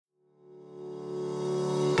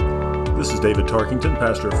This is David Tarkington,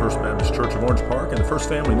 pastor of First Baptist Church of Orange Park and the First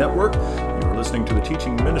Family Network. You are listening to the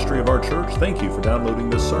teaching ministry of our church. Thank you for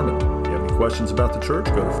downloading this sermon. If you have any questions about the church,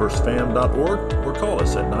 go to firstfam.org or call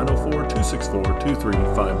us at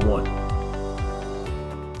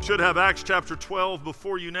 904-264-2351. Should have Acts chapter 12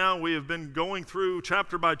 before you now. We have been going through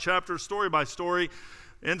chapter by chapter, story by story,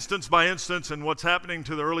 instance by instance, and what's happening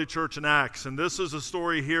to the early church in Acts. And this is a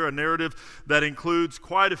story here, a narrative that includes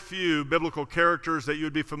quite a few biblical characters that you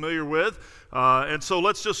would be familiar with. And so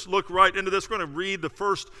let's just look right into this. We're going to read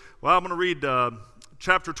I'm going to read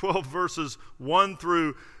chapter 12, verses 1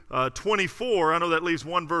 through 24. I know that leaves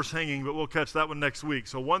one verse hanging, but we'll catch that one next week.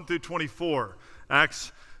 So 1 through 24,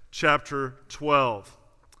 Acts chapter 12.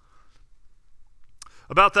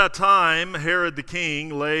 About that time, Herod the king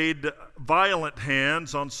laid violent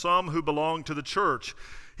hands on some who belonged to the church.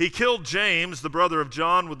 He killed James, the brother of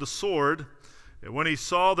John, with the sword. And when he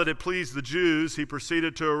saw that it pleased the Jews, he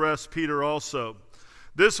proceeded to arrest Peter also.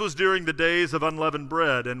 This was during the days of unleavened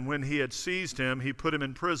bread, and when he had seized him, he put him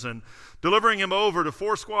in prison, delivering him over to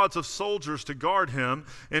 4 squads of soldiers to guard him,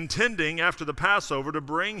 intending after the Passover to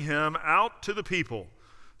bring him out to the people.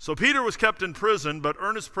 So Peter was kept in prison, but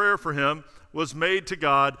earnest prayer for him was made to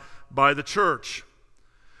God by the church.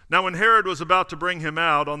 Now when Herod was about to bring him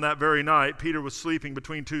out on that very night, Peter was sleeping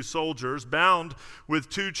between 2 soldiers, bound with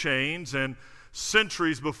 2 chains, and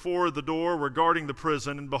sentries before the door were guarding the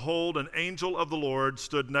prison, and behold, an angel of the Lord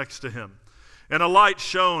stood next to him. And a light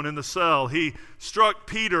shone in the cell. He struck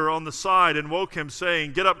Peter on the side and woke him,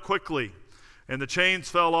 saying, "Get up quickly." And the chains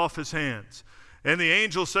fell off his hands. And the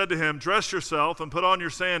angel said to him, "Dress yourself and put on your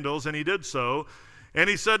sandals." And he did so. And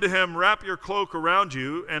he said to him, "Wrap your cloak around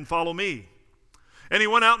you and follow me." And he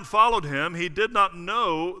went out and followed him. He did not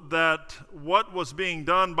know that what was being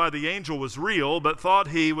done by the angel was real, but thought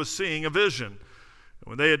he was seeing a vision. And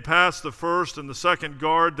when they had passed the first and the second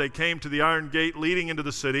guard, they came to the iron gate leading into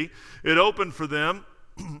the city. It opened for them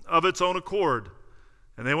of its own accord.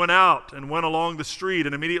 And they went out and went along the street,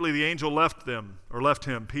 and immediately the angel left him,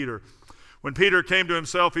 Peter. When Peter came to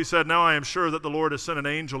himself, he said, "Now I am sure that the Lord has sent an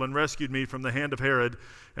angel and rescued me from the hand of Herod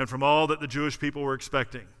and from all that the Jewish people were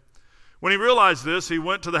expecting." When he realized this, he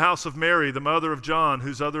went to the house of Mary, the mother of John,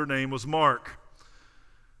 whose other name was Mark,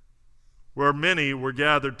 where many were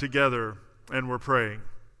gathered together and were praying.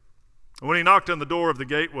 And when he knocked on the door of the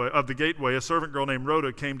gateway, a servant girl named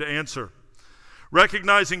Rhoda came to answer.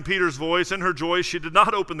 Recognizing Peter's voice, in her joy, she did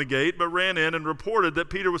not open the gate, but ran in and reported that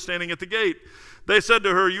Peter was standing at the gate. They said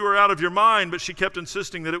to her, "You are out of your mind," but she kept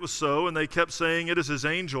insisting that it was so, and they kept saying, "It is his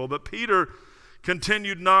angel." But Peter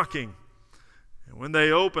continued knocking. And when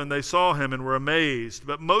they opened, they saw him and were amazed.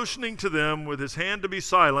 But motioning to them with his hand to be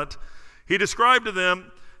silent, he described to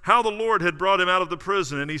them how the Lord had brought him out of the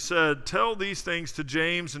prison, and he said, "Tell these things to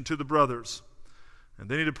James and to the brothers." And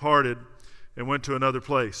then he departed and went to another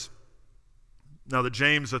place. Now, the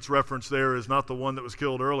James that's referenced there is not the one that was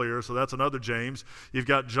killed earlier, so that's another James. You've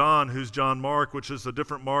got John, who's John Mark, which is a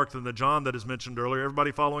different Mark than the John that is mentioned earlier.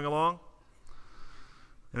 Everybody following along?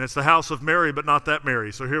 And it's the house of Mary, but not that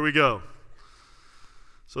Mary. So here we go.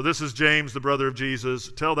 So this is James, the brother of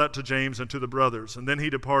Jesus. Tell that to James and to the brothers. And then he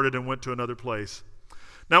departed and went to another place.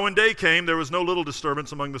 Now when day came, there was no little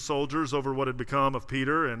disturbance among the soldiers over what had become of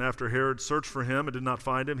Peter. And after Herod searched for him and did not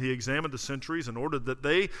find him, he examined the sentries and ordered that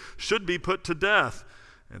they should be put to death.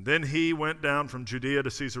 And then he went down from Judea to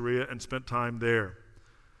Caesarea and spent time there.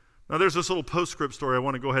 Now there's this little postscript story I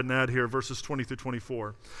want to go ahead and add here, verses 20 through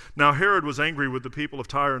 24. Now Herod was angry with the people of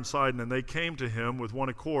Tyre and Sidon, and they came to him with one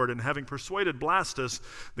accord. And having persuaded Blastus,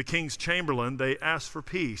 the king's chamberlain, they asked for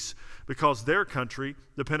peace, because their country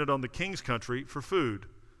depended on the king's country for food.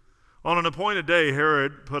 On an appointed day,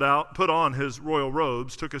 Herod put on his royal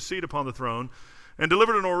robes, took a seat upon the throne, and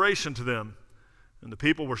delivered an oration to them. And the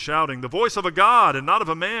people were shouting, "The voice of a God and not of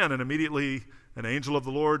a man." And immediately an angel of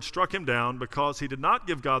the Lord struck him down, because he did not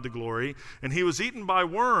give God the glory, and he was eaten by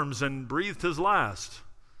worms and breathed his last.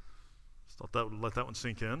 Just thought that would let that one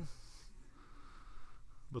sink in.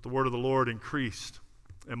 But the word of the Lord increased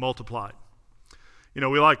and multiplied. You know,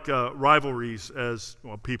 we like rivalries as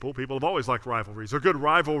people. People have always liked rivalries. A good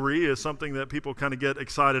rivalry is something that people kind of get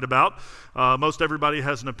excited about. Most everybody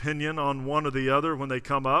has an opinion on one or the other when they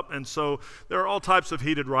come up. And so there are all types of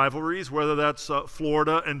heated rivalries, whether that's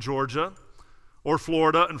Florida and Georgia, or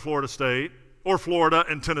Florida and Florida State, or Florida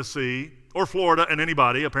and Tennessee, or Florida and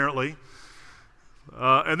anybody, apparently.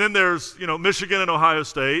 And then there's, Michigan and Ohio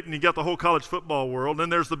State, and you got the whole college football world. And then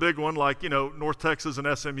there's the big one like, North Texas and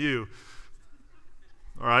SMU.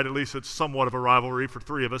 All right, at least it's somewhat of a rivalry for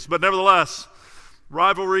 3 of us. But nevertheless,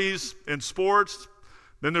 rivalries in sports,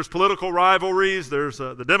 Then there's political rivalries. There's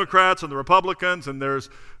the Democrats and the Republicans, and there's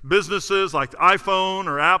businesses like iPhone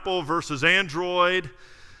or Apple versus Android.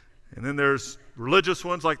 And then there's religious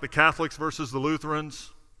ones like the Catholics versus the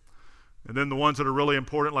Lutherans. And then the ones that are really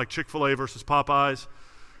important like Chick-fil-A versus Popeyes.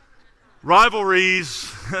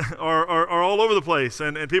 Rivalries are all over the place,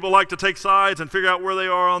 and people like to take sides and figure out where they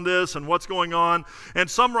are on this and what's going on. And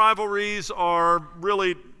some rivalries are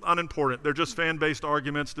really unimportant. They're just fan-based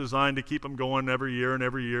arguments designed to keep them going every year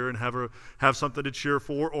and have something to cheer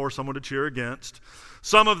for or someone to cheer against.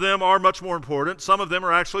 Some of them are much more important. Some of them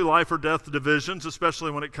are actually life or death divisions,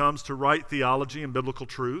 especially when it comes to right theology and biblical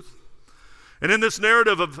truth. And in this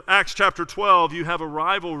narrative of Acts chapter 12, you have a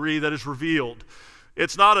rivalry that is revealed.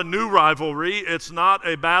 It's not a new rivalry. It's not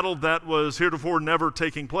a battle that was heretofore never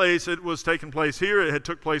taking place. It was taking place here. It had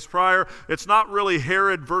took place prior. It's not really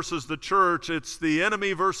Herod versus the church. It's the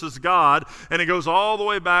enemy versus God. And it goes all the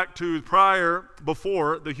way back to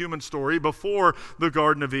before the human story, before the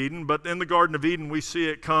Garden of Eden. But in the Garden of Eden, we see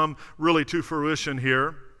it come really to fruition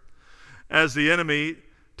here as the enemy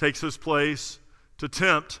takes his place to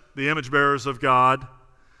tempt the image bearers of God.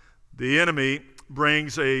 The enemy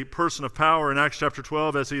brings a person of power in Acts chapter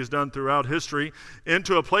 12, as he has done throughout history,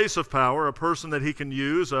 into a place of power, a person that he can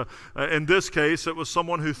use. In this case, it was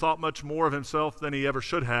someone who thought much more of himself than he ever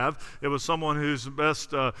should have. It was someone whose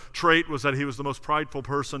best trait was that he was the most prideful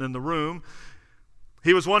person in the room.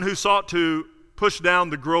 He was one who sought to push down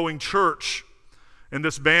the growing church in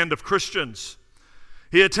this band of Christians.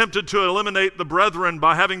 He attempted to eliminate the brethren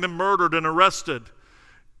by having them murdered and arrested.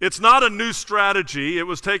 It's not a new strategy. It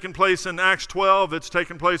was taking place in Acts 12. It's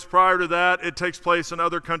taken place prior to that. It takes place in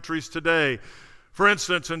other countries today. For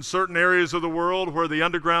instance, in certain areas of the world where the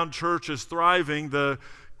underground church is thriving, the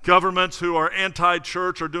governments who are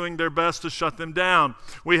anti-church are doing their best to shut them down.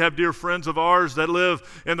 We have dear friends of ours that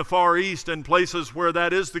live in the Far East and places where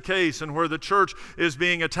that is the case and where the church is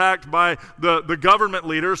being attacked by the government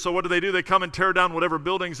leaders. So what do? They come and tear down whatever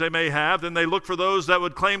buildings they may have. Then they look for those that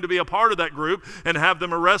would claim to be a part of that group and have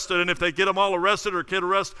them arrested. And if they get them all arrested or can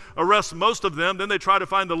arrest most of them, then they try to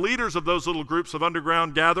find the leaders of those little groups of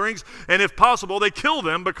underground gatherings. And if possible, they kill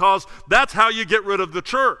them because that's how you get rid of the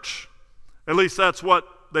church. At least that's what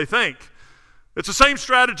they think. It's the same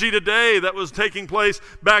strategy today that was taking place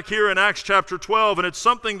back here in Acts chapter 12, and it's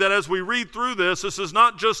something that as we read through this is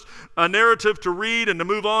not just a narrative to read and to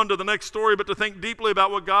move on to the next story, but to think deeply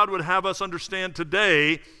about what God would have us understand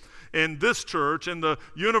today in this church, in the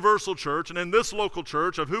universal church, and in this local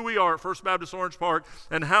church of who we are at First Baptist Orange Park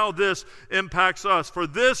and how this impacts us. For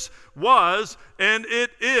this was, and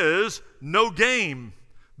it is, no game.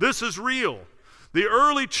 This is real. The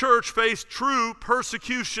early church faced true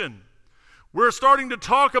persecution. We're starting to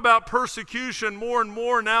talk about persecution more and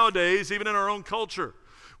more nowadays, even in our own culture.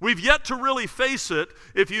 We've yet to really face it.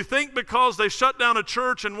 If you think because they shut down a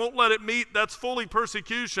church and won't let it meet, that's fully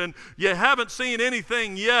persecution, you haven't seen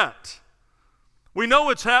anything yet. We know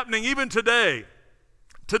it's happening even today.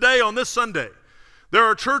 Today on this Sunday, there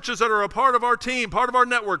are churches that are a part of our team, part of our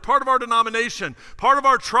network, part of our denomination, part of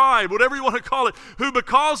our tribe, whatever you want to call it, who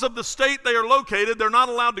because of the state they are located, they're not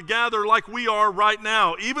allowed to gather like we are right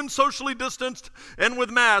now. Even socially distanced and with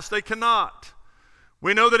masks, they cannot.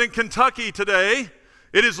 We know that in Kentucky today,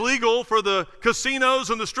 it is legal for the casinos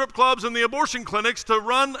and the strip clubs and the abortion clinics to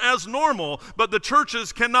run as normal, but the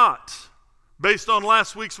churches cannot, based on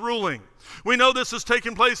last week's ruling. We know this has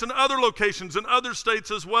taken place in other locations in other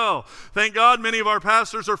states as well. Thank God many of our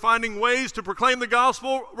pastors are finding ways to proclaim the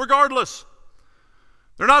gospel regardless.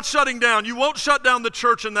 They're not shutting down. You won't shut down the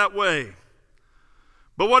church in that way.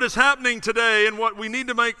 But what is happening today and what we need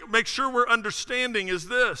to make sure we're understanding is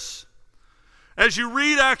this. As you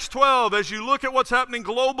read Acts 12, as you look at what's happening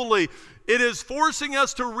globally, it is forcing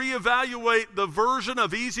us to reevaluate the version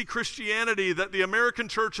of easy Christianity that the American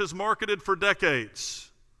church has marketed for decades.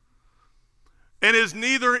 And is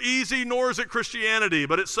neither easy nor is it Christianity,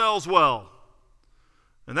 but it sells well.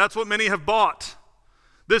 And that's what many have bought.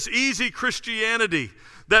 This easy Christianity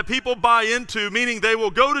that people buy into, meaning they will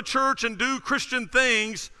go to church and do Christian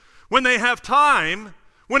things when they have time,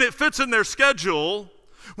 when it fits in their schedule,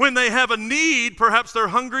 when they have a need, perhaps they're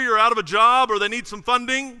hungry or out of a job or they need some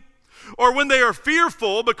funding, or when they are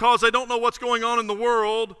fearful because they don't know what's going on in the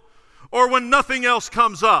world, or when nothing else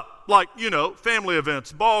comes up, like, family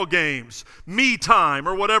events, ball games, me time,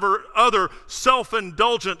 or whatever other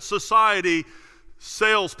self-indulgent society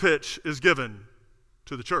sales pitch is given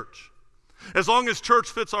to the church. As long as church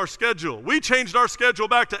fits our schedule. We changed our schedule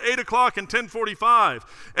back to 8 o'clock and 10:45,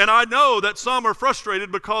 and I know that some are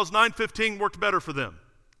frustrated because 9:15 worked better for them.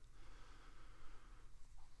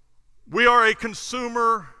 We are a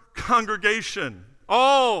consumer congregation.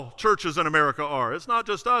 All churches in America are. It's not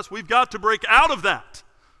just us. We've got to break out of that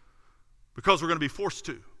because we're going to be forced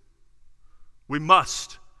to. We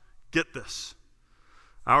must get this.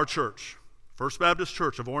 Our church, First Baptist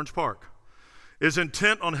Church of Orange Park, is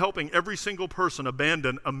intent on helping every single person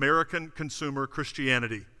abandon American consumer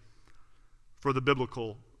Christianity for the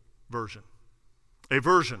biblical version. A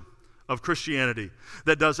version of Christianity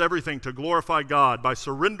that does everything to glorify God by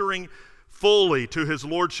surrendering fully to His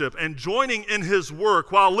Lordship and joining in His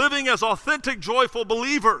work while living as authentic, joyful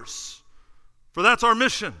believers. For that's our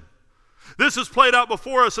mission. This is played out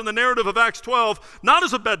before us in the narrative of Acts 12, not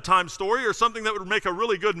as a bedtime story or something that would make a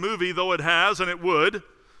really good movie, though it has, and it would,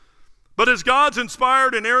 but as God's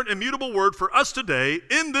inspired, inerrant, immutable word for us today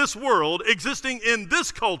in this world, existing in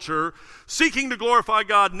this culture, seeking to glorify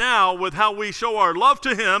God now with how we show our love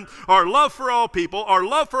to Him, our love for all people, our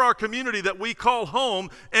love for our community that we call home,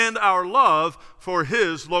 and our love for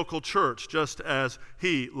His local church, just as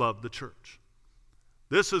He loved the church.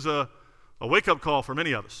 This is a wake-up call for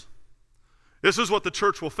many of us. This is what the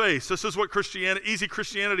church will face. This is what easy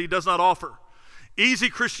Christianity does not offer. Easy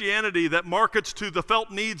Christianity that markets to the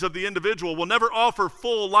felt needs of the individual will never offer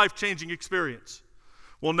full life-changing experience,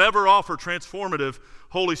 will never offer transformative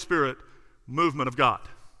Holy Spirit movement of God.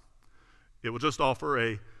 It will just offer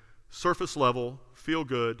a surface-level,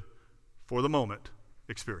 feel-good, for-the-moment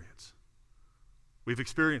experience. We've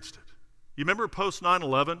experienced it. You remember post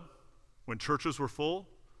 9/11 when churches were full?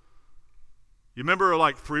 You remember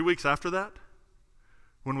like 3 weeks after that?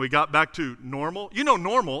 When we got back to normal? You know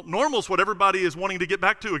normal's what everybody is wanting to get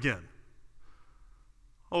back to again.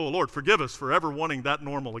 Oh, Lord, forgive us for ever wanting that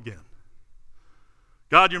normal again.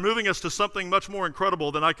 God, you're moving us to something much more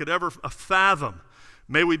incredible than I could ever fathom.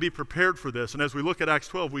 May we be prepared for this. And as we look at Acts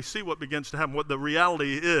 12, we see what begins to happen, what the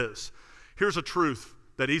reality is. Here's a truth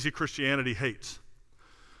that easy Christianity hates.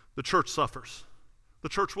 The church suffers. The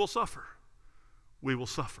church will suffer. We will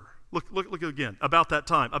suffer. Look again. About that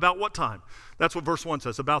time. About what time? That's what verse 1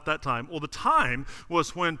 says, about that time. Well, the time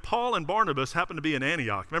was when Paul and Barnabas happened to be in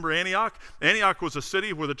Antioch. Remember Antioch? Antioch was a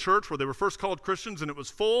city where the church, where they were first called Christians, and it was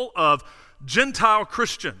full of Gentile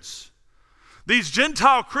Christians. These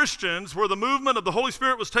Gentile Christians, where the movement of the Holy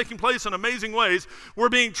Spirit was taking place in amazing ways, were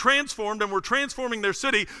being transformed and were transforming their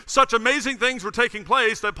city. Such amazing things were taking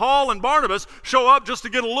place that Paul and Barnabas show up just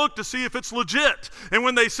to get a look to see if it's legit. And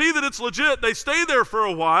when they see that it's legit, they stay there for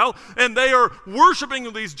a while, and they are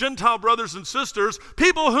worshiping these Gentile brothers and sisters,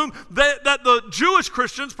 people whom that the Jewish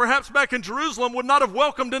Christians, perhaps back in Jerusalem, would not have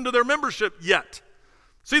welcomed into their membership yet.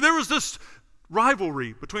 See, there was this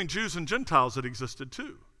rivalry between Jews and Gentiles that existed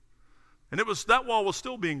too. And that wall was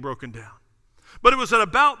still being broken down. But it was at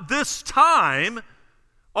about this time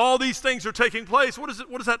all these things are taking place. What is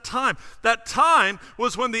that time? That time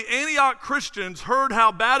was when the Antioch Christians heard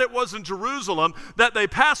how bad it was in Jerusalem, that they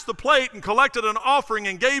passed the plate and collected an offering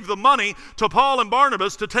and gave the money to Paul and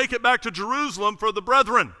Barnabas to take it back to Jerusalem for the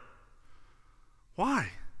brethren. Why?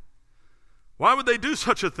 Why would they do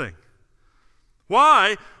such a thing?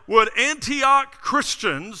 Why would Antioch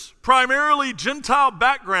Christians, primarily Gentile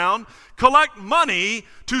background, collect money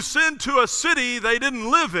to send to a city they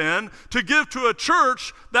didn't live in, to give to a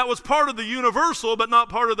church that was part of the universal but not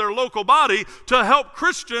part of their local body, to help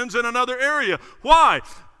Christians in another area? Why?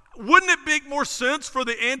 Wouldn't it make more sense for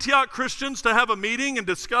the Antioch Christians to have a meeting and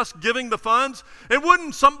discuss giving the funds? And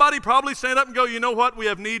wouldn't somebody probably stand up and go, you know what, we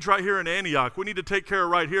have needs right here in Antioch. We need to take care of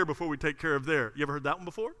right here before we take care of there. You ever heard that one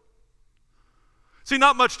before? See,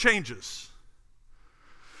 not much changes.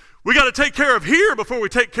 We got to take care of here before we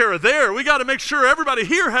take care of there. We got to make sure everybody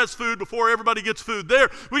here has food before everybody gets food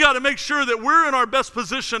there. We got to make sure that we're in our best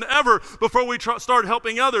position ever before we start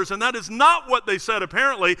helping others. And that is not what they said,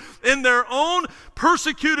 apparently, in their own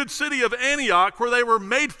persecuted city of Antioch, where they were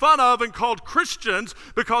made fun of and called Christians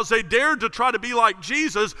because they dared to try to be like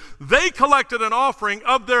Jesus. They collected an offering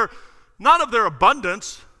of not of their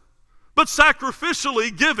abundance, but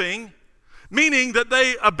sacrificially giving, meaning that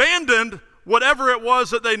they abandoned whatever it was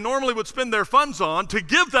that they normally would spend their funds on to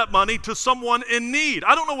give that money to someone in need.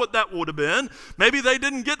 I don't know what that would have been. Maybe they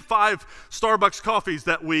didn't get 5 Starbucks coffees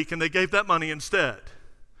that week and they gave that money instead.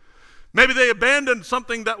 Maybe they abandoned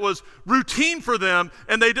something that was routine for them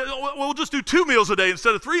and they did, we'll just do 2 meals a day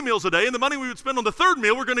instead of 3 meals a day, and the money we would spend on the 3rd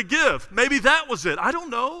meal we're going to give. Maybe that was it. I don't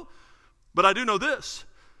know, but I do know this.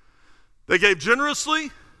 They gave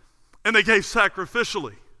generously and they gave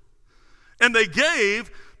sacrificially. And they gave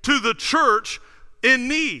to the church in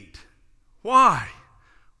need. Why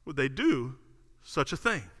would they do such a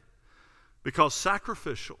thing? Because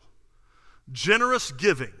sacrificial, generous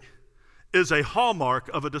giving is a hallmark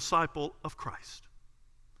of a disciple of Christ.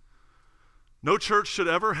 No church should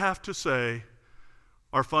ever have to say,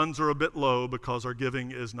 our funds are a bit low because our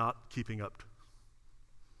giving is not keeping up.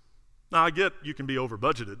 Now, I get you can be over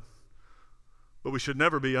budgeted, but we should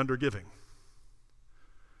never be under giving.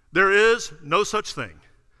 There is no such thing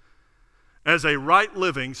as a right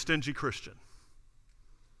living stingy Christian.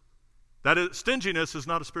 That is, stinginess is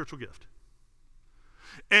not a spiritual gift.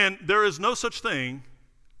 And there is no such thing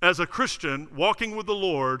as a Christian walking with the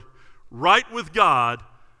Lord, right with God,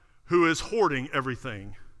 who is hoarding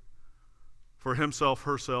everything for himself,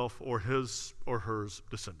 herself, or his or hers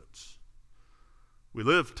descendants. We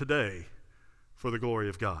live today for the glory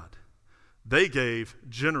of God. They gave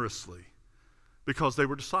generously because they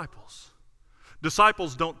were disciples.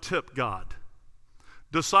 Disciples don't tip God.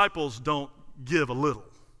 Disciples don't give a little.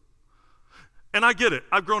 And I get it.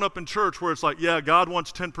 I've grown up in church where it's like, yeah, God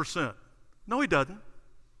wants 10%. No, he doesn't.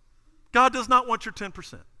 God does not want your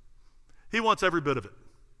 10%. He wants every bit of it.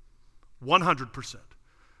 100%.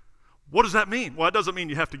 What does that mean? Well, it doesn't mean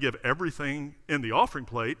you have to give everything in the offering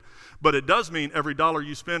plate, but it does mean every dollar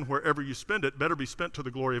you spend, wherever you spend it, better be spent to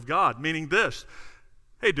the glory of God. Meaning this,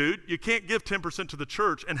 hey dude, you can't give 10% to the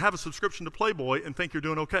church and have a subscription to Playboy and think you're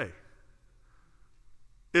doing okay.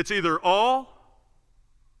 It's either all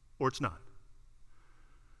or it's not.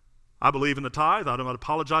 I believe in the tithe. I'm not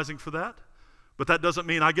apologizing for that, but that doesn't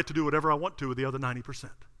mean I get to do whatever I want to with the other 90%.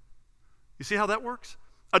 You see how that works?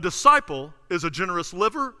 A disciple is a generous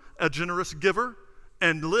liver, a generous giver,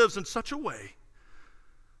 and lives in such a way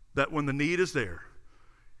that when the need is there,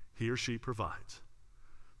 he or she provides.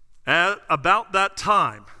 At about that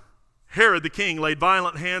time, Herod the king laid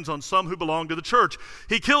violent hands on some who belonged to the church.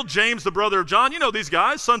 He killed James, the brother of John. You know these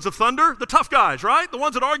guys, sons of thunder, the tough guys, right? The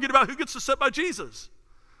ones that argued about who gets to sit by Jesus.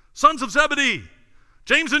 Sons of Zebedee,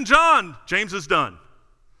 James and John. James is done,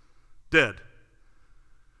 dead.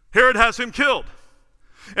 Herod has him killed.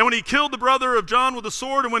 And when he killed the brother of John with a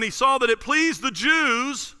sword, and when he saw that it pleased the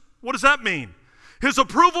Jews, what does that mean? His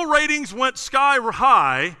approval ratings went sky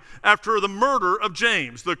high after the murder of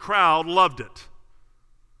James. The crowd loved it.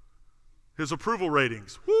 His approval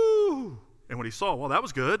ratings, woo! And when he saw, well, that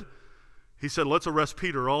was good, he said, let's arrest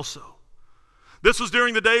Peter also. This was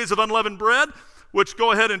during the days of unleavened bread, which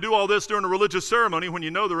go ahead and do all this during a religious ceremony when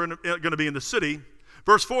you know they're going to be in the city.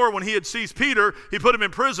 Verse 4, when he had seized Peter, he put him in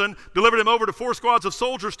prison, delivered him over to 4 squads of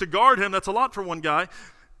soldiers to guard him. That's a lot for one guy.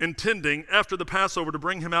 Intending, after the Passover, to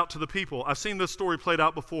bring him out to the people. I've seen this story played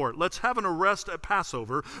out before. Let's have an arrest at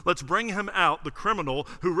Passover. Let's bring him out, the criminal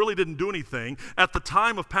who really didn't do anything, at the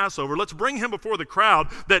time of Passover. Let's bring him before the crowd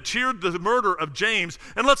that cheered the murder of James,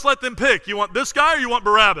 and let's let them pick. You want this guy or you want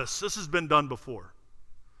Barabbas? This has been done before.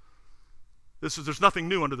 There's nothing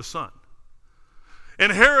new under the sun.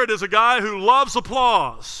 And Herod is a guy who loves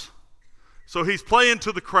applause. So he's playing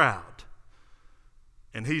to the crowd.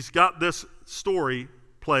 And he's got this story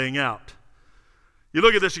playing out. You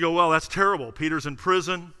look at this, you go, well, that's terrible. Peter's in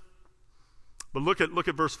prison. But look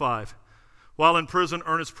at verse 5. While in prison,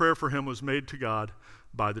 earnest prayer for him was made to God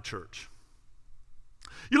by the church.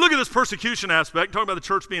 You look at this persecution aspect, talking about the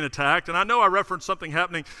church being attacked, and I know I referenced something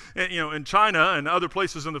happening in China and other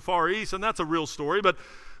places in the Far East, and that's a real story, but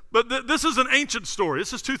this is an ancient story.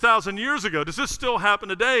 This is 2,000 years ago. Does this still happen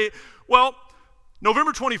today? Well,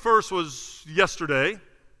 November 21st was yesterday.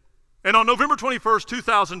 And on November 21st,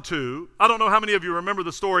 2002, I don't know how many of you remember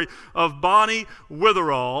the story of Bonnie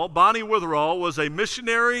Witherall. Bonnie Witherall was a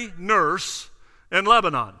missionary nurse in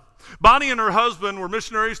Lebanon. Bonnie and her husband were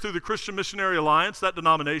missionaries through the Christian Missionary Alliance, that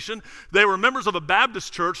denomination. They were members of a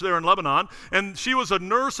Baptist church there in Lebanon, and she was a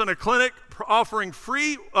nurse in a clinic offering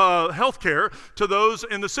free health care to those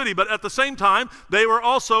in the city. But at the same time, they were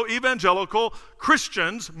also evangelical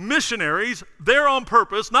Christians, missionaries, there on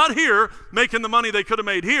purpose, not here making the money they could have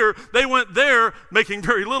made here. They went there making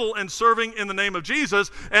very little and serving in the name of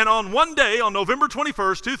Jesus. And on one day, on November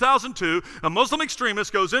 21st, 2002, a Muslim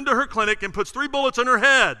extremist goes into her clinic and puts 3 bullets in her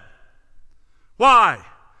head. Why?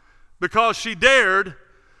 Because she dared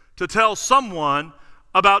to tell someone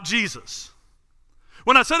about Jesus.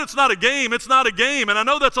 When I said it's not a game, it's not a game. And I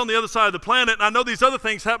know that's on the other side of the planet, and I know these other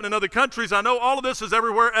things happen in other countries. I know all of this is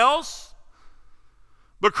everywhere else.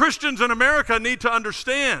 But Christians in America need to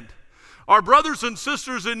understand our brothers and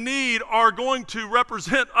sisters in need are going to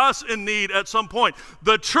represent us in need at some point.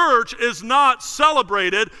 The church is not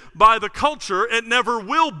celebrated by the culture. It never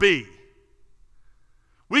will be.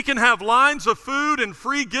 We can have lines of food and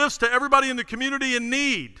free gifts to everybody in the community in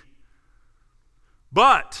need.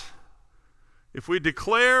 But if we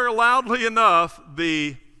declare loudly enough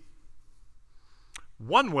the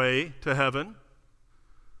one way to heaven,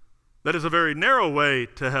 that is a very narrow way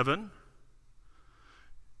to heaven,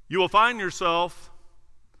 you will find yourself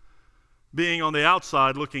being on the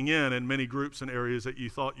outside looking in many groups and areas that you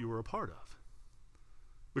thought you were a part of,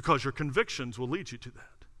 because your convictions will lead you to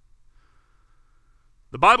that.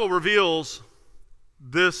 The Bible reveals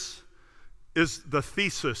this is the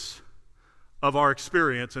thesis of our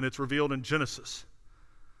experience, and it's revealed in Genesis.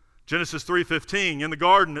 Genesis 3:15, in the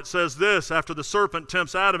garden it says this, after the serpent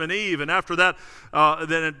tempts Adam and Eve, and after that,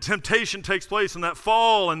 then temptation takes place and that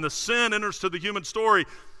fall and the sin enters to the human story,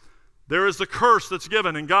 there is the curse that's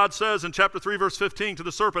given. And God says in chapter 3, verse 15 to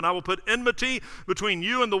the serpent, I will put enmity between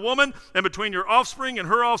you and the woman, and between your offspring and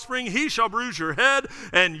her offspring. He shall bruise your head,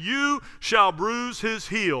 and you shall bruise his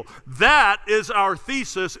heel. That is our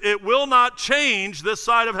thesis. It will not change this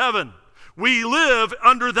side of heaven. We live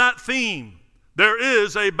under that theme. There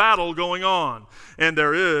is a battle going on, and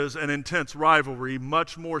there is an intense rivalry,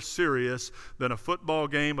 much more serious than a football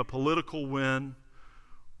game, a political win,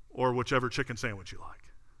 or whichever chicken sandwich you like.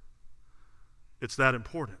 It's that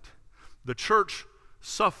important. The church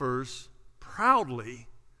suffers proudly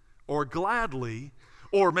or gladly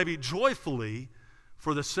or maybe joyfully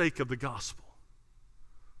for the sake of the gospel.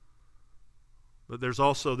 But there's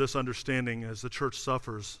also this understanding, as the church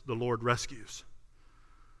suffers, the Lord rescues.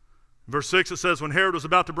 Verse 6, it says, when Herod was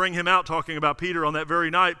about to bring him out, talking about Peter, on that very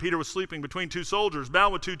night, Peter was sleeping between two soldiers,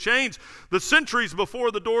 bound with two chains. The sentries before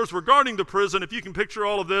the doors were guarding the prison. If you can picture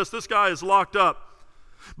all of this guy is locked up.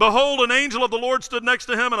 Behold, an angel of the Lord stood next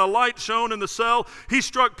to him, and a light shone in the cell. He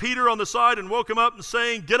struck Peter on the side and woke him up, and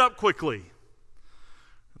saying, get up quickly.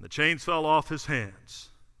 And the chains fell off his hands.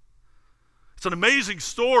 It's an amazing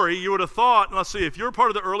story. You would have thought, and let's see, if you're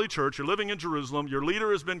part of the early church, you're living in Jerusalem, your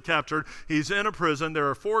leader has been captured, he's in a prison, there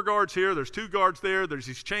are 4 guards here, there's 2 guards there, there's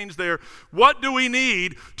these chains there. What do we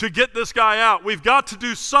need to get this guy out? We've got to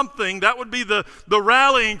do something. That would be the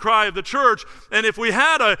rallying cry of the church. And if we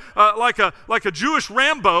had like a Jewish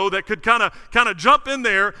Rambo that could kind of jump in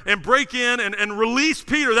there and break in and release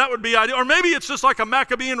Peter, that would be ideal. Or maybe it's just like a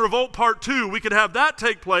Maccabean Revolt Part 2. We could have that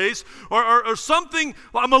take place, or something,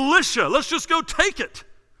 a militia. Let's just go take it.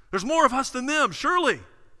 There's more of us than them, surely.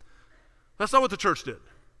 That's not what the church did.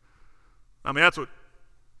 I mean, that's what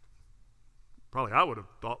probably I would have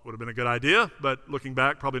thought would have been a good idea, but looking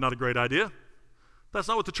back, probably not a great idea. That's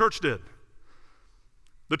not what the church did.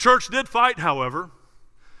 The church did fight, however.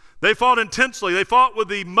 They fought intensely. They fought with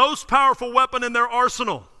the most powerful weapon in their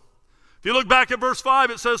arsenal. If you look back at verse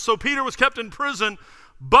 5, it says, so Peter was kept in prison,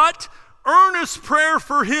 but earnest prayer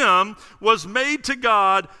for him was made to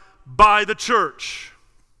God by the church.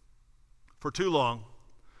 For too long,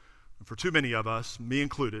 and for too many of us, me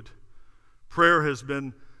included, prayer has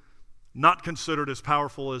been not considered as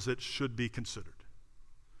powerful as it should be considered.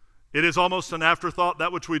 It is almost an afterthought,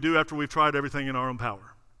 that which we do after we've tried everything in our own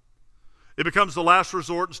power. It becomes the last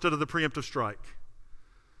resort instead of the preemptive strike.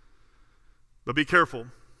 But be careful.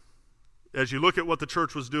 As you look at what the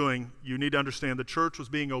church was doing, you need to understand the church was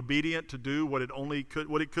being obedient to do what it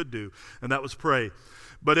could do, and that was pray.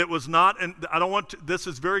 But it was not, and this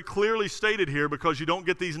is very clearly stated here because you don't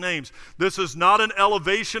get these names. This is not an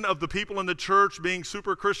elevation of the people in the church being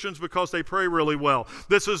super Christians because they pray really well.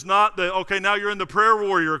 This is not now you're in the prayer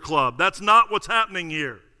warrior club. That's not what's happening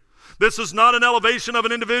here. This is not an elevation of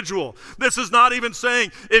an individual. This is not even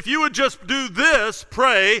saying, if you would just do this,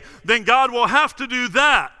 pray, then God will have to do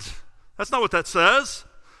that. That's not what that says.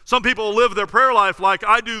 Some people live their prayer life like,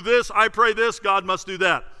 I do this, I pray this, God must do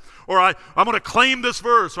that. Or I'm going to claim this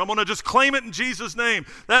verse, or I'm going to just claim it in Jesus' name.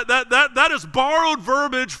 That is borrowed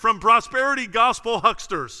verbiage from prosperity gospel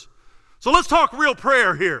hucksters. So let's talk real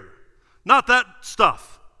prayer here, not that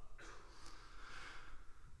stuff.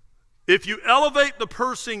 If you elevate the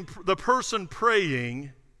person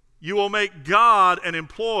praying, you will make God an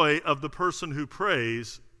employee of the person who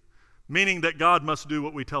prays, meaning that God must do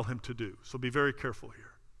what we tell him to do. So be very careful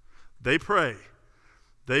here. They pray,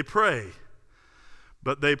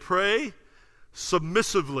 but they pray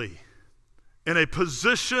submissively, in a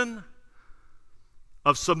position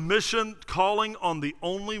of submission, calling on the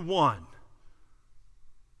only one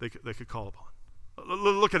they could call upon.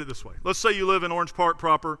 Look at it this way. Let's say you live in Orange Park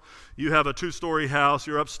proper. You have a 2-story house.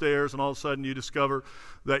 You're upstairs, and all of a sudden you discover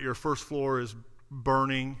that your first floor is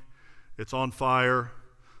burning. It's on fire.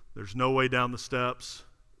 There's no way down the steps.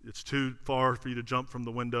 It's too far for you to jump from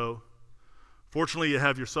the window. Fortunately, you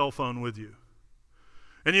have your cell phone with you.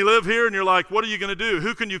 And you live here and you're like, what are you going to do?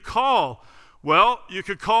 Who can you call? Well, you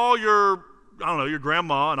could call your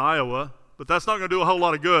grandma in Iowa, but that's not going to do a whole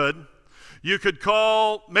lot of good. You could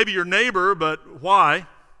call maybe your neighbor, but why?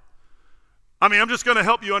 I mean, I'm just going to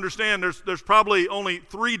help you understand. There's probably only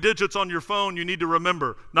 3 digits on your phone you need to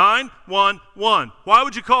remember. 911. Why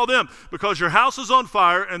would you call them? Because your house is on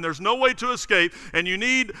fire and there's no way to escape, and you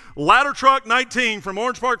need ladder truck 19 from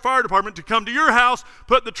Orange Park Fire Department to come to your house,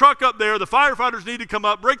 put the truck up there. The firefighters need to come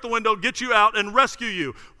up, break the window, get you out, and rescue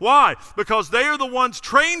you. Why? Because they are the ones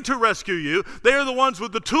trained to rescue you. They are the ones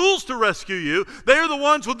with the tools to rescue you. They are the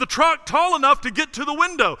ones with the truck tall enough to get to the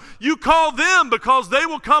window. You call them because they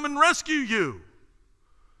will come and rescue you.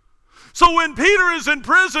 So when Peter is in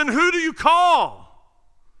prison, who do you call?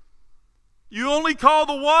 You only call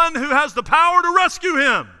the one who has the power to rescue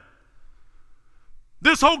him.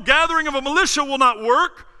 This whole gathering of a militia will not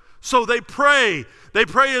work, so they pray. They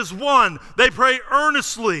pray as one. They pray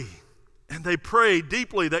earnestly, and they pray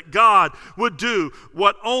deeply that God would do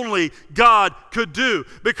what only God could do,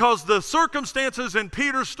 because the circumstances in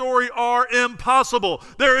Peter's story are impossible.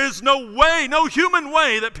 There is no way, no human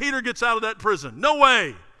way that Peter gets out of that prison. No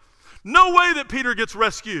way. No way that Peter gets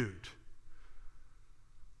rescued.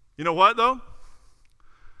 You know what, though?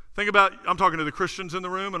 Think about, I'm talking to the Christians in the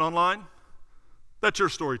room and online. That's your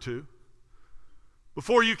story too.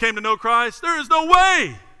 Before you came to know Christ, there is no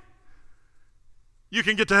way you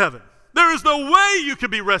can get to heaven. There is no way you can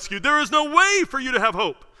be rescued. There is no way for you to have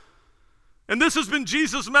hope. And this has been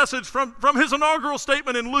Jesus' message from his inaugural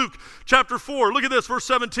statement in Luke chapter 4. Look at this, verse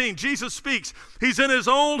 17. Jesus speaks. He's in his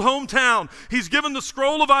old hometown. He's given the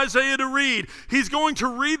scroll of Isaiah to read. He's going to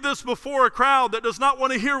read this before a crowd that does not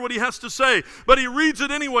want to hear what he has to say. But he reads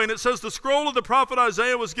it anyway, and it says, the scroll of the prophet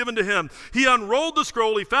Isaiah was given to him. He unrolled the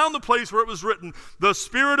scroll. He found the place where it was written, the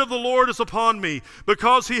Spirit of the Lord is upon me,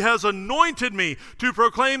 because he has anointed me to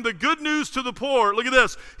proclaim the good news to the poor. Look at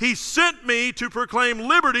this. He sent me to proclaim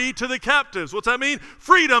liberty to the captives. What's that mean?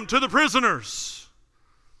 Freedom to the prisoners.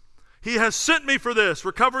 He has sent me for this,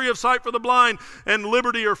 recovery of sight for the blind, and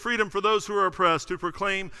liberty or freedom for those who are oppressed, to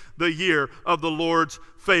proclaim the year of the Lord's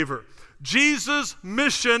favor. Jesus'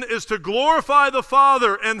 mission is to glorify the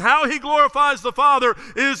Father, and how he glorifies the Father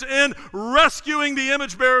is in rescuing the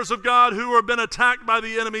image bearers of God who have been attacked by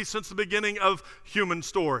the enemy since the beginning of human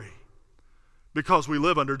story, because we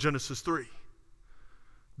live under Genesis 3.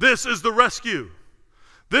 This is the rescue.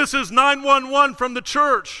 This is 911 from the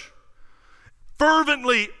church,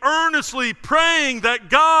 fervently, earnestly praying that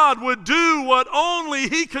God would do what only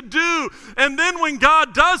he could do. And then when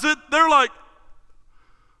God does it, they're like,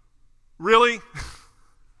 really?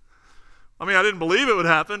 I mean, I didn't believe it would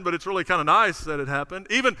happen, but it's really kind of nice that it happened.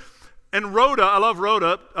 Even in Rhoda, I love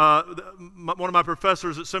Rhoda. One of my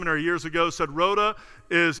professors at seminary years ago said Rhoda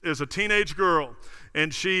is a teenage girl,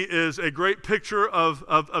 and she is a great picture of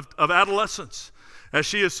adolescence. As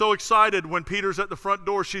she is so excited when Peter's at the front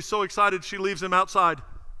door, she's so excited she leaves him outside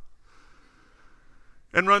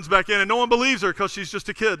and runs back in, and no one believes her because she's just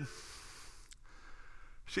a kid.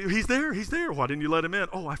 He's there. Why didn't you let him in?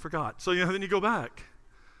 Oh, I forgot. So then you go back.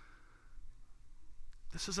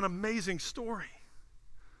 This is an amazing story.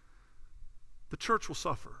 The church will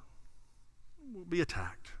suffer. We'll be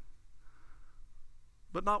attacked.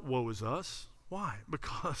 But not woe is us. Why?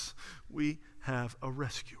 Because we have a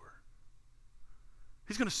rescuer.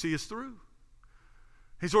 He's going to see us through.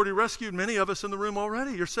 He's already rescued many of us in the room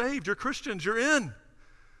already. You're saved. You're Christians. You're in.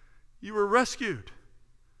 You were rescued.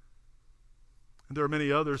 And there are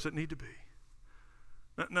many others that need to be.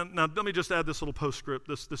 Now let me just add this little postscript,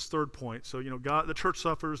 this third point. So, God, the church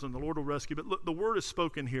suffers and the Lord will rescue. But look, the word is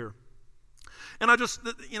spoken here. And I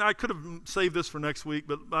could have saved this for next week,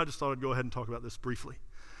 but I just thought I'd go ahead and talk about this briefly.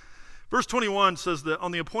 Verse 21 says that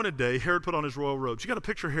on the appointed day, Herod put on his royal robes. You got to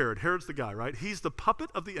picture Herod. Herod's the guy, right? He's the puppet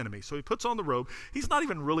of the enemy. So he puts on the robe. He's not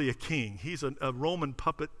even really a king. He's a Roman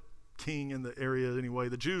puppet king in the area anyway.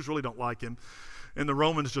 The Jews really don't like him, and the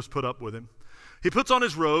Romans just put up with him. He puts on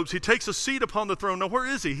his robes. He takes a seat upon the throne. Now, where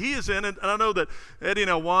is he? He is in, and I know that Eddie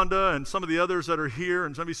and Elwanda and some of the others that are here,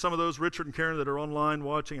 and maybe some of those, Richard and Karen, that are online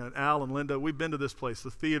watching, and Al and Linda, we've been to this place,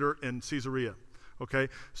 the theater in Caesarea. Okay,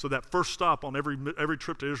 so that first stop on every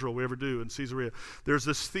trip to Israel we ever do in Caesarea, there's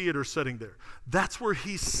this theater sitting there. That's where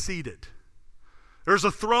he's seated. There's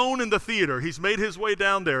a throne in the theater. He's made his way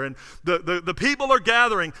down there, and the people are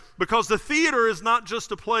gathering, because the theater is not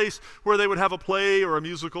just a place where they would have a play or a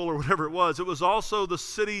musical or whatever it was. It was also the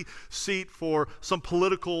city seat for some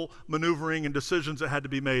political maneuvering and decisions that had to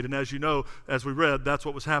be made. And as you know, as we read, that's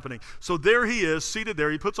what was happening. So there he is, seated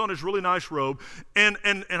there. He puts on his really nice robe, and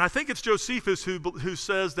I think it's Josephus who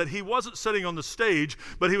says that he wasn't sitting on the stage,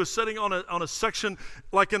 but he was sitting on a section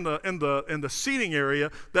like in the seating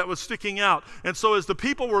area that was sticking out. And so so as the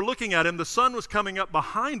people were looking at him, the sun was coming up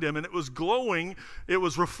behind him, and it was glowing. It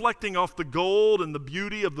was reflecting off the gold and the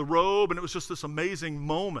beauty of the robe, and it was just this amazing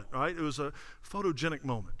moment, right? It was a photogenic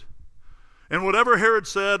moment. And whatever Herod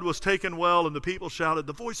said was taken well, and the people shouted,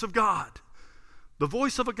 "The voice of God, the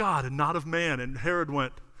voice of a God and not of man." And Herod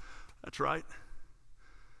went, "That's right."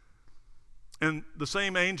 And the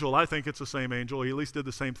same angel, I think it's the same angel, he at least did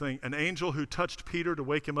the same thing. An angel who touched Peter to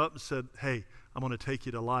wake him up and said, "Hey, I'm going to take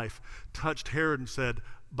you to life," touched Herod and said,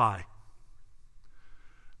 "Bye.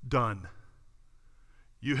 Done.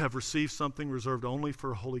 You have received something reserved only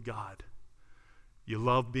for a holy God. You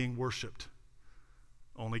love being worshiped.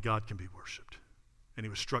 Only God can be worshiped." And he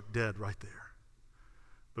was struck dead right there.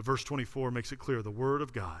 But verse 24 makes it clear, the word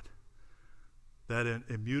of God, that an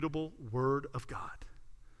immutable word of God,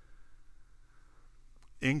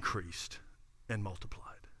 increased and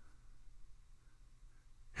multiplied.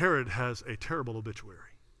 Herod has a terrible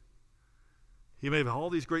obituary. He may have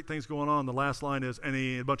all these great things going on. The last line is, "And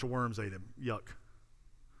a bunch of worms ate him." Yuck.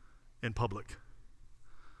 In public.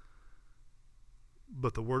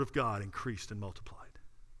 But the word of God increased and multiplied.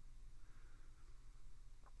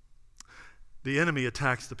 The enemy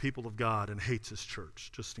attacks the people of God and hates his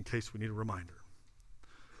church, just in case we need a reminder.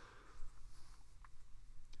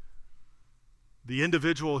 The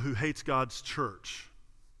individual who hates God's church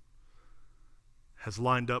has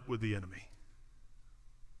lined up with the enemy.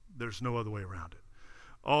 There's no other way around it.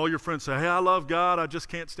 All your friends say, "Hey, I love God, I just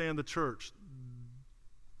can't stand the church."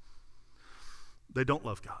 They don't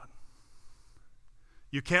love God.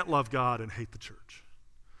 You can't love God and hate the church.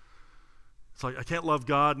 It's like, I can't love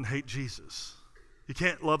God and hate Jesus. You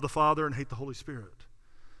can't love the Father and hate the Holy Spirit.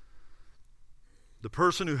 The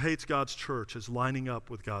person who hates God's church is lining up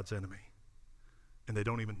with God's enemy, and they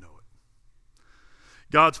don't even know it.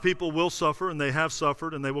 God's people will suffer, and they have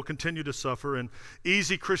suffered, and they will continue to suffer, and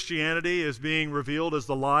easy Christianity is being revealed as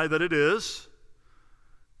the lie that it is,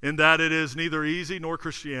 in that it is neither easy nor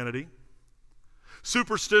Christianity.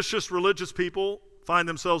 Superstitious religious people find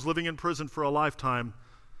themselves living in prison for a lifetime,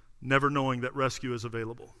 never knowing that rescue is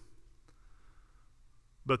available.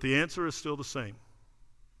 But the answer is still the same.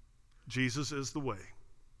 Jesus is the way,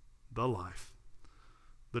 the life,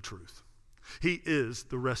 the truth. He is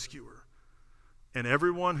the rescuer. And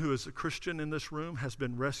everyone who is a Christian in this room has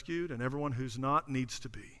been rescued, and everyone who's not needs to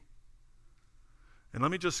be. And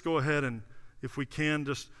let me just go ahead and, if we can,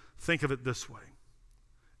 just think of it this way.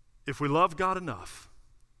 If we love God enough,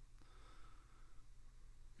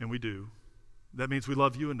 and we do, that means we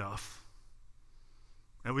love you enough.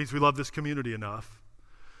 That means we love this community enough.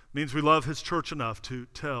 It means we love his church enough to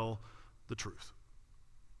tell the truth,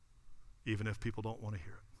 even if people don't want to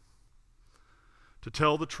hear it. To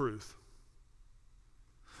tell the truth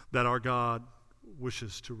that our God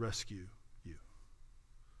wishes to rescue you.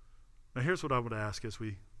 Now here's what I would ask as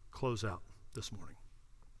we close out this morning.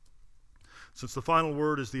 Since the final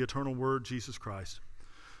word is the eternal word, Jesus Christ,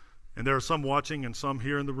 and there are some watching and some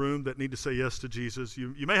here in the room that need to say yes to Jesus.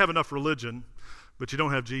 You may have enough religion, but you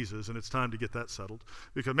don't have Jesus, and it's time to get that settled.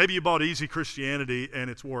 Because maybe you bought easy Christianity and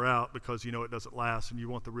it's wore out because you know it doesn't last and you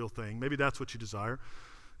want the real thing. Maybe that's what you desire.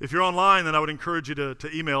 If you're online, then I would encourage you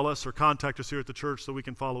to email us or contact us here at the church so we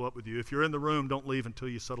can follow up with you. If you're in the room, don't leave until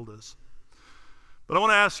you settle this. But I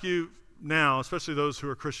want to ask you now, especially those who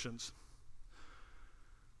are Christians,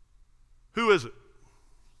 who is it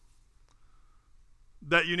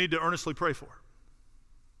that you need to earnestly pray for?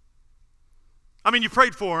 I mean, you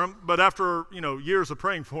prayed for him, but after, years of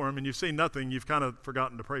praying for him and you've seen nothing, you've kind of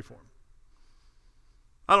forgotten to pray for him.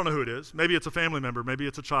 I don't know who it is. Maybe it's a family member. Maybe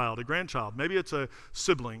it's a child, a grandchild. Maybe it's a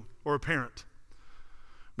sibling or a parent.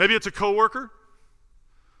 Maybe it's a coworker,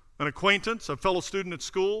 an acquaintance, a fellow student at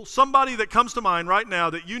school, somebody that comes to mind right now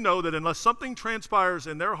that you know that unless something transpires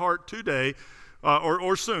in their heart today,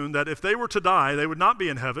 or soon, that if they were to die, they would not be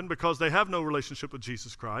in heaven because they have no relationship with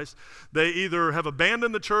Jesus Christ. They either have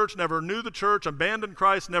abandoned the church, never knew the church, abandoned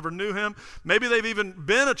Christ, never knew him. Maybe they've even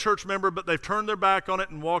been a church member, but they've turned their back on it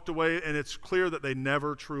and walked away, and it's clear that they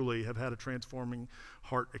never truly have had a transforming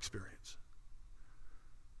heart experience.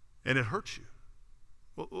 And it hurts you.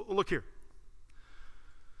 Well, look here.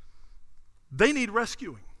 They need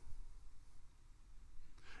rescuing.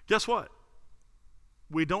 Guess what?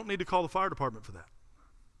 We don't need to call the fire department for that.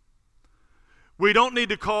 We don't need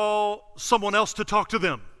to call someone else to talk to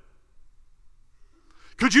them.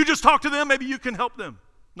 Could you just talk to them? Maybe you can help them.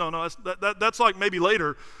 No, that's like maybe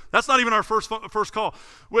later. That's not even our first call.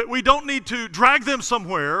 We don't need to drag them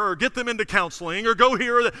somewhere or get them into counseling or go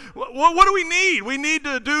here. What do we need? We need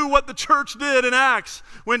to do what the church did in Acts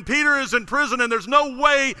when Peter is in prison and there's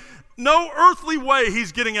no earthly way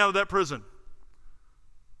he's getting out of that prison.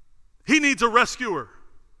 He needs a rescuer.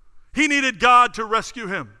 He needed God to rescue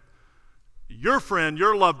him. Your friend,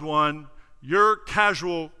 your loved one, your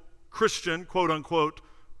casual Christian, quote unquote,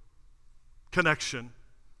 connection,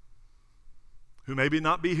 who maybe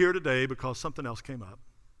not be here today because something else came up,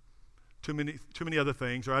 too many other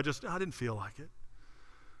things, or I didn't feel like it.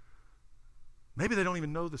 Maybe they don't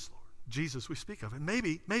even know this Lord, Jesus we speak of. And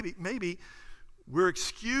maybe we're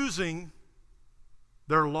excusing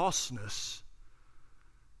their lostness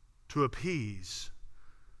to appease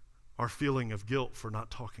our feeling of guilt for not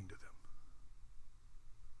talking to them.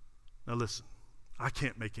 Now listen, I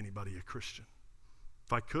can't make anybody a Christian.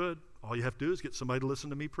 If I could, all you have to do is get somebody to listen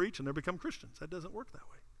to me preach and they become Christians. That doesn't work that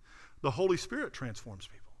way. The Holy Spirit transforms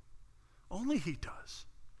people. Only He does.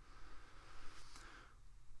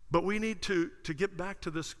 But we need to get back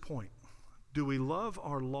to this point. Do we love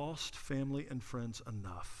our lost family and friends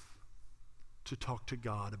enough to talk to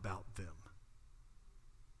God about them?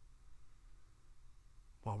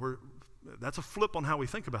 That's a flip on how we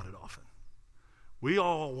think about it often. We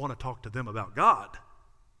all want to talk to them about God.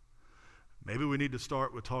 Maybe we need to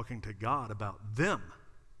start with talking to God about them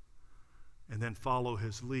and then follow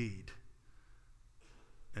His lead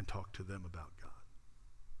and talk to them about God.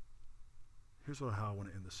 Here's how I want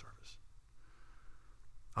to end the service.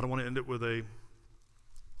 I don't want to end it with a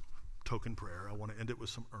token prayer. I want to end it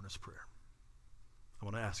with some earnest prayer. I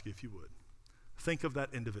want to ask you if you would. Think of that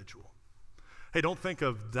individual. Hey, don't think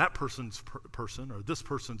of that person's person or this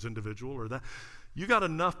person's individual or that. You got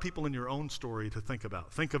enough people in your own story to think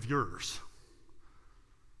about. Think of yours.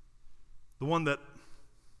 The one that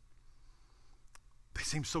they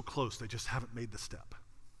seem so close, they just haven't made the step.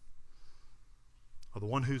 Or the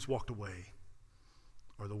one who's walked away.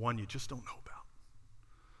 Or the one you just don't know about.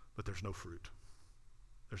 But there's no fruit.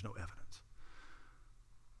 There's no evidence.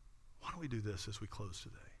 Why don't we do this as we close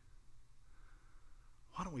today?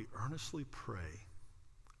 Why don't we earnestly pray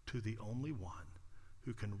to the only one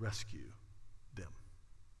who can rescue them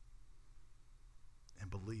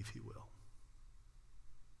and believe He will?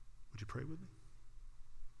 Would you pray with me?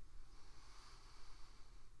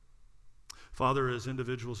 Father, as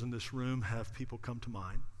individuals in this room have people come to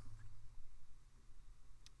mind,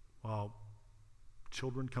 while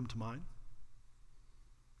children come to mind,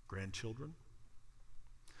 grandchildren,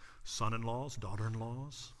 son-in-laws,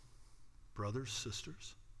 daughter-in-laws, brothers,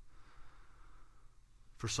 sisters.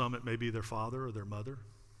 For some, it may be their father or their mother.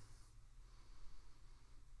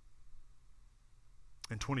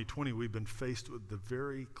 In 2020, we've been faced with the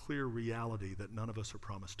very clear reality that none of us are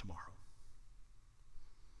promised tomorrow.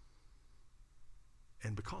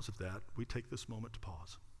 And because of that, we take this moment to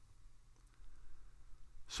pause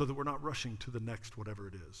so that we're not rushing to the next whatever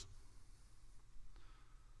it is.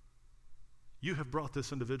 You have brought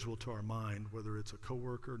this individual to our mind, whether it's a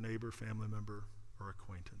coworker, neighbor, family member, or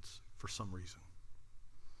acquaintance, for some reason.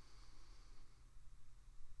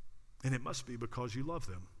 And it must be because you love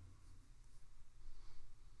them.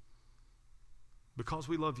 Because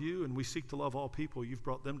we love you and we seek to love all people, you've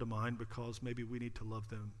brought them to mind because maybe we need to love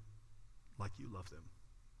them like you love them.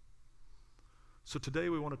 So today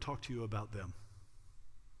we want to talk to you about them.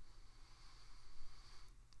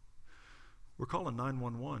 We're calling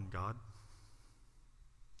 911, God.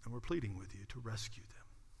 And we're pleading with you to rescue them.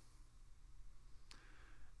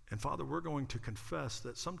 And Father, we're going to confess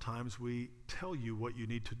that sometimes we tell you what you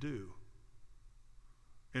need to do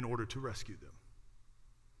in order to rescue them.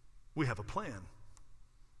 We have a plan.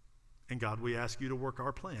 And God, we ask you to work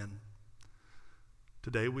our plan.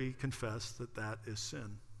 Today we confess that that is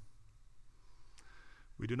sin.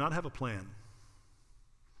 We do not have a plan,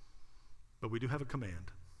 but we do have a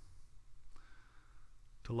command.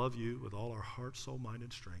 To love you with all our heart, soul, mind,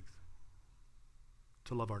 and strength.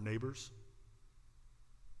 To love our neighbors,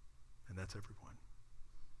 and that's everyone,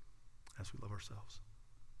 as we love ourselves.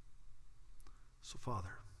 So,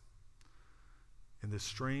 Father, in this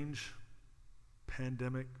strange,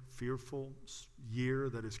 pandemic, fearful year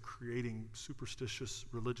that is creating superstitious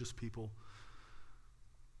religious people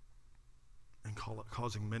and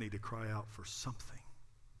causing many to cry out for something,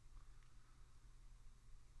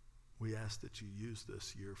 we ask that you use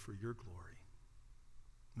this year for your glory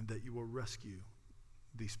and that you will rescue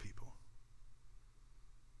these people.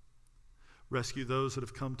 Rescue those that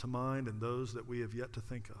have come to mind and those that we have yet to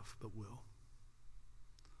think of, but will.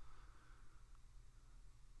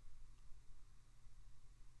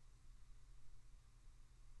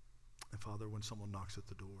 And Father, when someone knocks at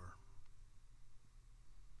the door,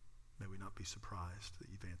 may we not be surprised that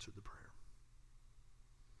you've answered the prayer.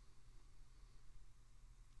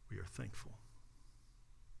 We are thankful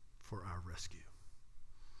for our rescue.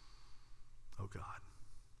 Oh God,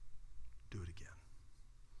 do it again.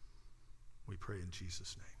 We pray in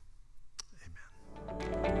Jesus' name.